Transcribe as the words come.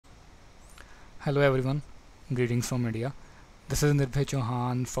Hello everyone, greetings from India. This is Nirbhay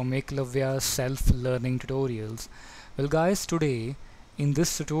Chauhan from Eklavya Self-Learning Tutorials. Well guys, today in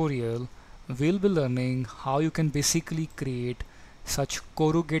this tutorial we'll be learning how you can basically create such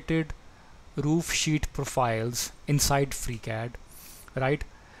corrugated roof sheet profiles inside FreeCAD, right?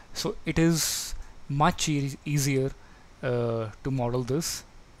 So it is much easier to model this.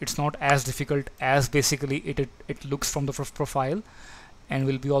 It's not as difficult as basically it looks from the profile, and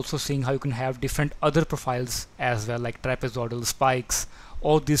we'll be also seeing how you can have different other profiles as well, like trapezoidal, spikes,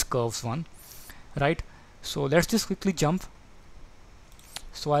 or these curves one, right? So let's just quickly jump.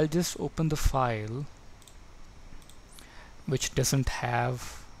 So I'll just open the file which doesn't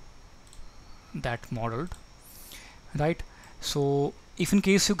have that modeled, right? So if in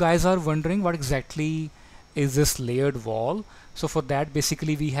case you guys are wondering what exactly is this layered wall, so for that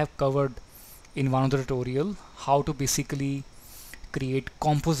basically we have covered in one of the tutorial how to basically create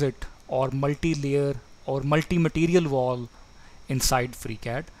composite or multi-layer or multi-material wall inside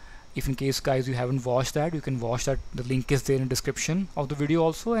FreeCAD. If in case guys you haven't watched that, you can watch that. The link is there in description of the video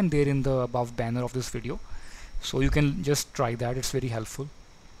also, and there in the above banner of this video, so you can just try that. It's very helpful.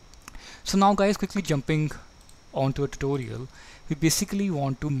 So now guys, quickly jumping onto a tutorial, we basically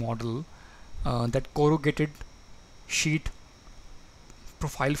want to model that corrugated sheet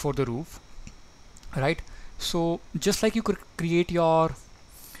profile for the roof, right? So just like you could create your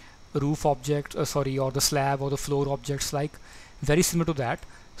roof object, or the slab or the floor objects, like very similar to that.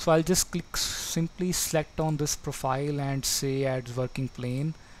 So I'll just simply select on this profile and say add working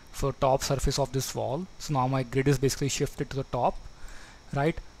plane for top surface of this wall. So now my grid is basically shifted to the top,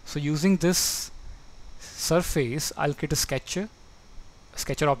 right? So using this surface, I'll create a sketcher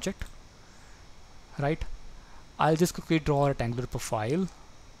object, right? I'll just quickly draw a rectangular profile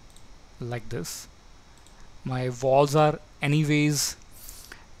like this. My walls are anyways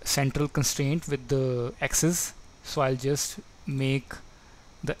central constraint with the axis, so I'll just make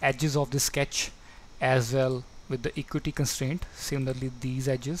the edges of the sketch as well with the equity constraint. Similarly, these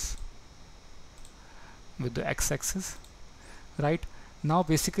edges with the x-axis, right? Now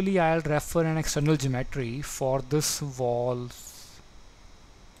basically I'll refer an external geometry for this wall's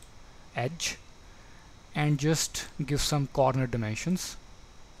edge and just give some corner dimensions.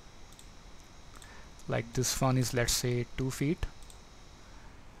 Like this one is, let's say, 2 feet.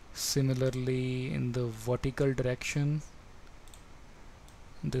 Similarly, in the vertical direction,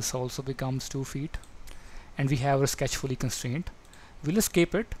 this also becomes 2 feet, and we have a sketch fully constrained. We'll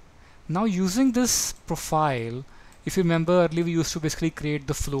escape it. Now using this profile, if you remember earlier, we used to basically create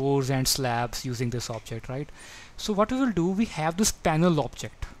the floors and slabs using this object, right? So what we will do, we have this panel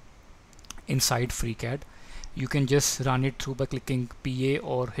object inside FreeCAD. You can just run it through by clicking PA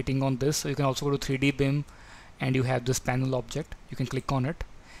or hitting on this. So you can also go to 3D BIM and you have this panel object. You can click on it.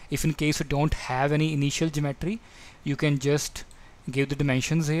 If in case you don't have any initial geometry, you can just give the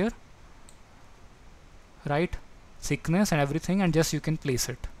dimensions here, right? Thickness and everything, and just you can place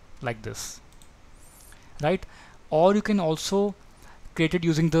it like this, right? Or you can also create it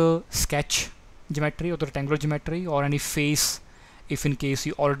using the sketch geometry or the rectangular geometry or any face, if in case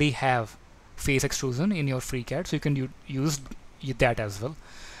you already have face extrusion in your FreeCAD, so you can use that as well.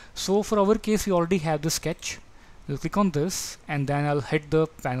 So for our case, we already have the sketch. We'll click on this and then I'll hit the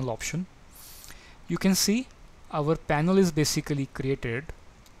panel option. You can see our panel is basically created,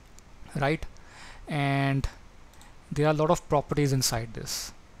 right? And there are a lot of properties inside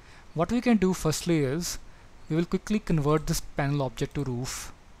this. What we can do firstly is we will quickly convert this panel object to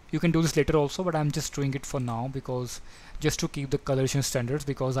roof. You can do this later also, but I'm just doing it for now because just to keep the coloration standards,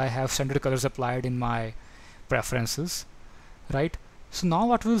 because I have standard colors applied in my preferences, right? So now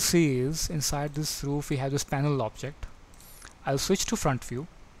what we'll see is inside this roof we have this panel object. I'll switch to front view.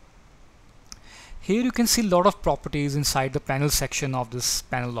 Here you can see a lot of properties inside the panel section of this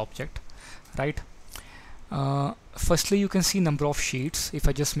panel object, right? Firstly, you can see number of sheets. If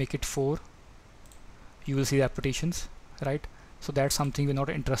I just make it 4, you will see the applications, right? So that's something we're not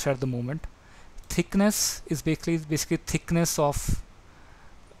interested at the moment. Thickness is basically thickness of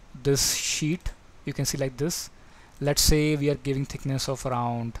this sheet. You can see like this. Let's say we are giving thickness of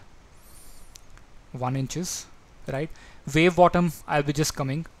around 1 inches, right? Wave bottom, I'll be just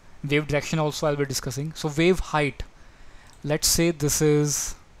coming. Wave direction also I'll be discussing. So wave height, let's say this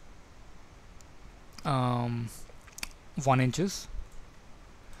is 1 inches.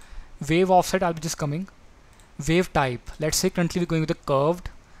 Wave offset, I'll be just coming. Wave type, let's say currently we're going with the curved,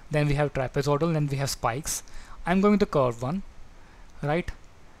 then we have trapezoidal, then we have spikes. I'm going with the curved one, right?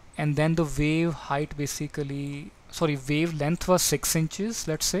 And then the wave height basically, sorry, wave length was 6 inches,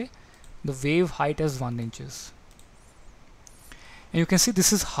 let's say. The wave height is 1 inches. And you can see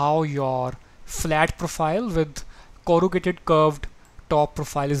this is how your flat profile with corrugated curved top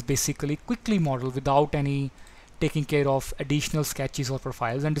profile is basically quickly modeled without any taking care of additional sketches or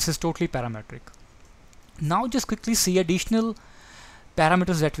profiles, and this is totally parametric. Now just quickly see additional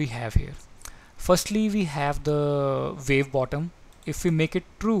parameters that we have here. Firstly, we have the wave bottom. If we make it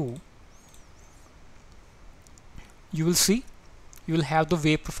true, you will see you will have the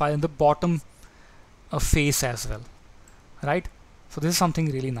wave profile in the bottom face as well, right? So this is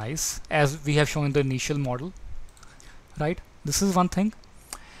something really nice, as we have shown in the initial model, right? This is one thing.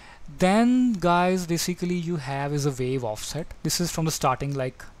 Then guys, basically you have is a wave offset. This is from the starting,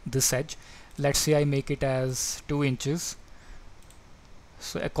 like this edge. Let's say I make it as 2 inches,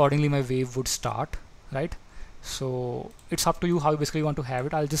 so accordingly my wave would start, right? So it's up to you how you basically want to have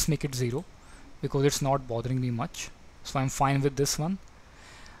it. I'll just make it 0 because it's not bothering me much, so I'm fine with this one.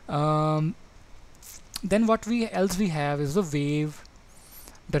 Then what else we have is the wave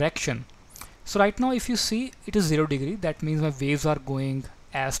direction. So right now if you see, it is 0 degree. That means my waves are going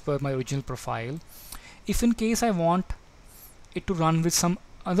as per my original profile. If in case I want it to run with some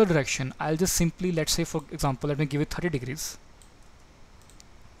other direction, I'll just simply, let's say for example, let me give it 30 degrees.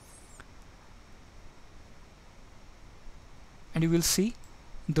 And you will see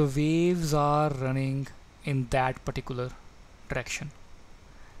the waves are running in that particular direction,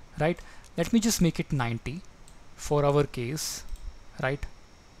 right? Let me just make it 90 for our case, right?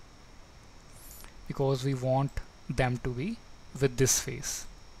 Because we want them to be with this face,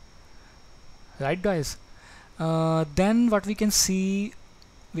 right guys? Then what we can see,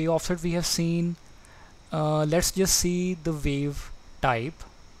 wave offset we have seen. Let's just see the wave type,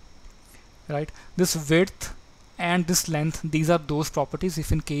 right? This width and this length, these are those properties.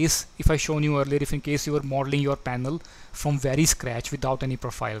 If I shown you earlier, if in case you are modeling your panel from very scratch without any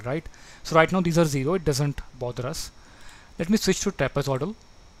profile, right? So right now these are 0, it doesn't bother us. Let me switch to trapezoidal.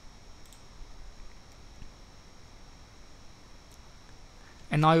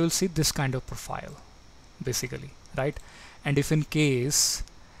 And now you will see this kind of profile basically, right? And if in case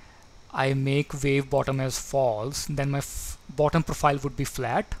I make wave bottom as false, then my bottom profile would be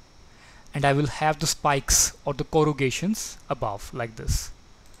flat, and I will have the spikes or the corrugations above like this.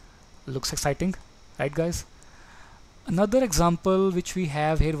 Looks exciting, right guys? Another example which we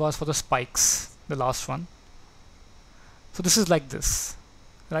have here was for the spikes, the last one. So this is like this,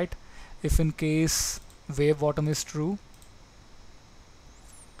 right? If in case wave bottom is true,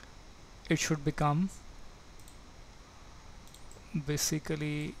 it should become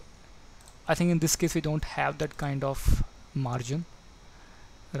basically, I think in this case we don't have that kind of margin,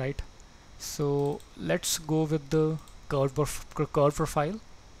 right? So let's go with the curve profile,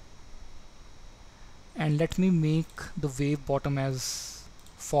 and let me make the wave bottom as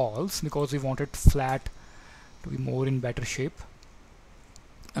false because we want it flat to be more in better shape.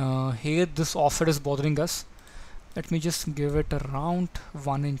 Here this offset is bothering us. Let me just give it around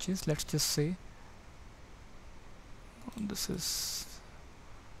 1 inches. Let's just say this is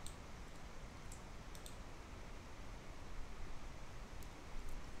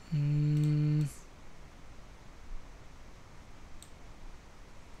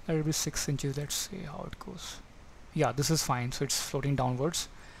that will be 6 inches. Let's see how it goes. Yeah, this is fine. So it's floating downwards,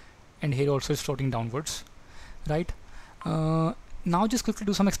 and here also it's floating downwards, right? Now just quickly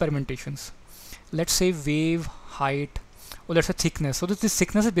do some experimentations. Let's say wave height, or let's say thickness. So this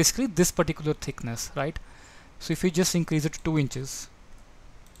thickness is basically this particular thickness, right? So if you just increase it to 2 inches,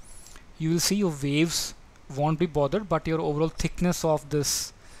 you will see your waves won't be bothered, but your overall thickness of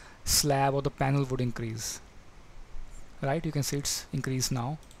this slab or the panel would increase, right? You can see it's increased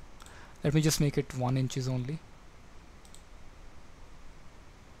now. Let me just make it 1 inches only.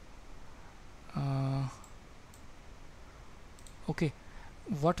 Okay,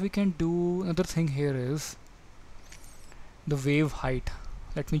 what we can do, another thing here is the wave height.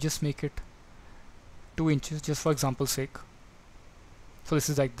 Let me just make it 2 inches just for example's sake. So this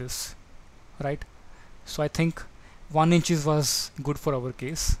is like this, right? So I think 1 inches was good for our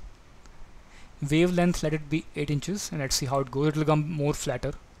case. Wavelength, let it be 8 inches, and let's see how it goes. It will become more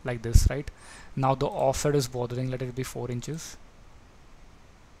flatter like this, right? Now the offset is bothering. Let it be 4 inches,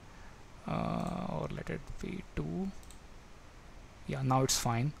 or let it be 2. Yeah, now it's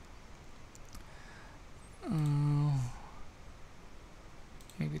fine.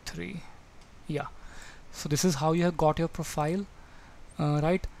 Maybe 3. Yeah, so this is how you have got your profile,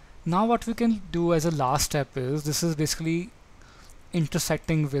 right? Now what we can do as a last step is, this is basically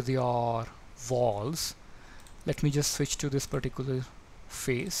intersecting with your walls. Let me just switch to this particular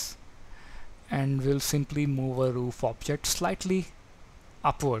face, and we'll simply move a roof object slightly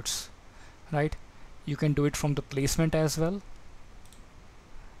upwards, right? You can do it from the placement as well,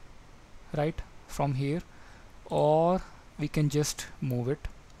 right, from here, or we can just move it.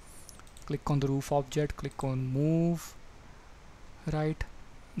 Click on the roof object, click on move, right.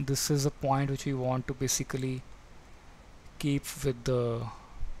 This is a point which we want to basically keep with the,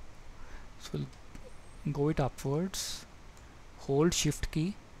 so we'll go it upwards, hold shift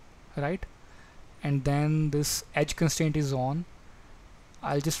key, right, and then this edge constraint is on.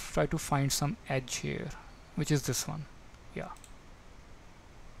 I'll just try to find some edge here, which is this one. Yeah,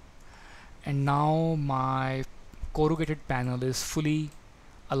 and now my corrugated panel is fully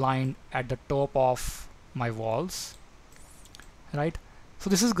aligned at the top of my walls, right. So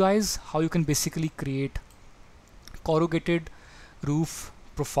this is, guys, how you can basically create corrugated roof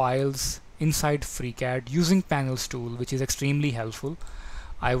profiles inside FreeCAD using panels tool, which is extremely helpful.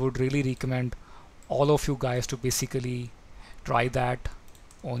 I would really recommend all of you guys to basically try that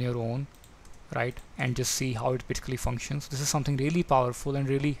on your own, right, and just see how it basically functions. This is something really powerful and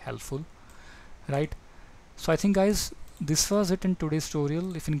really helpful, right. So I think, guys, this was it in today's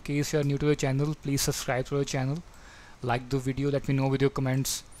tutorial. If in case you are new to the channel, please subscribe to the channel, like the video, let me know with your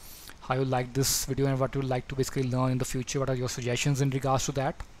comments how you like this video and what you would like to basically learn in the future. What are your suggestions in regards to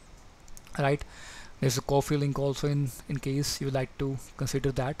that, right. There's a coffee link also in case you would like to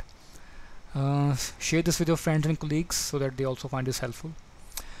consider that. Share this with your friends and colleagues so that they also find this helpful.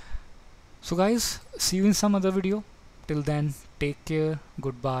 So guys, see you in some other video. Till then, take care,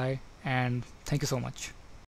 goodbye, and thank you so much.